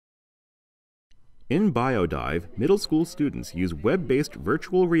In BioDive, middle school students use web-based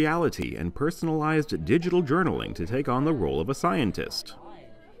virtual reality and personalized digital journaling to take on the role of a scientist.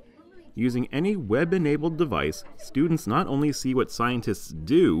 Using any web-enabled device, students not only see what scientists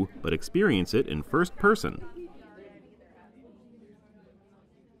do, but experience it in first person.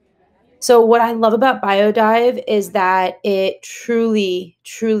 So what I love about BioDive is that it truly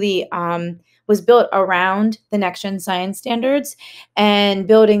was built around the next gen science standards, and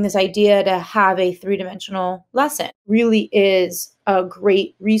building this idea to have a three-dimensional lesson really is a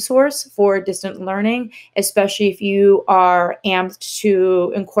great resource for distant learning, especially if you are amped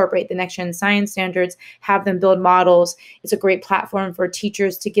to incorporate the next gen science standards, have them build models. It's a great platform for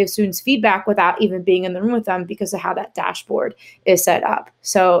teachers to give students feedback without even being in the room with them because of how that dashboard is set up.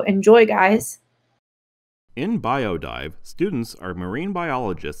 So enjoy, guys. In BioDive, students are marine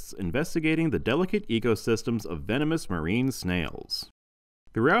biologists investigating the delicate ecosystems of venomous marine snails.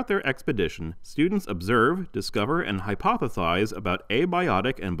 Throughout their expedition, students observe, discover, and hypothesize about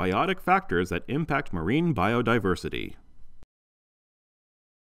abiotic and biotic factors that impact marine biodiversity.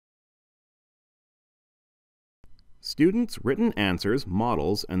 Students' written answers,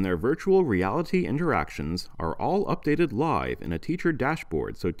 models, and their virtual reality interactions are all updated live in a teacher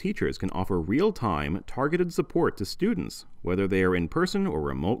dashboard so teachers can offer real-time, targeted support to students, whether they are in person or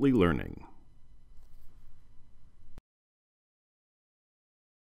remotely learning.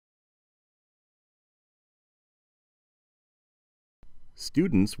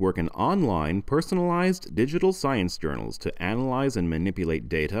 Students work in online, personalized digital science journals to analyze and manipulate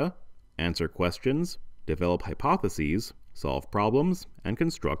data, answer questions, develop hypotheses, solve problems, and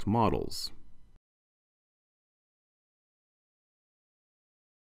construct models.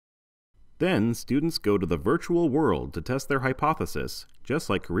 Then, students go to the virtual world to test their hypothesis, just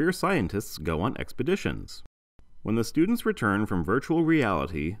like career scientists go on expeditions. When the students return from virtual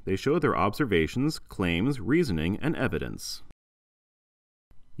reality, they show their observations, claims, reasoning, and evidence.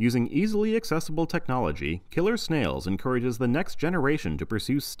 Using easily accessible technology, Killer Snails encourages the next generation to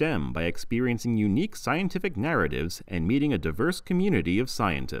pursue STEM by experiencing unique scientific narratives and meeting a diverse community of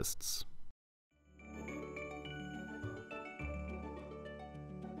scientists.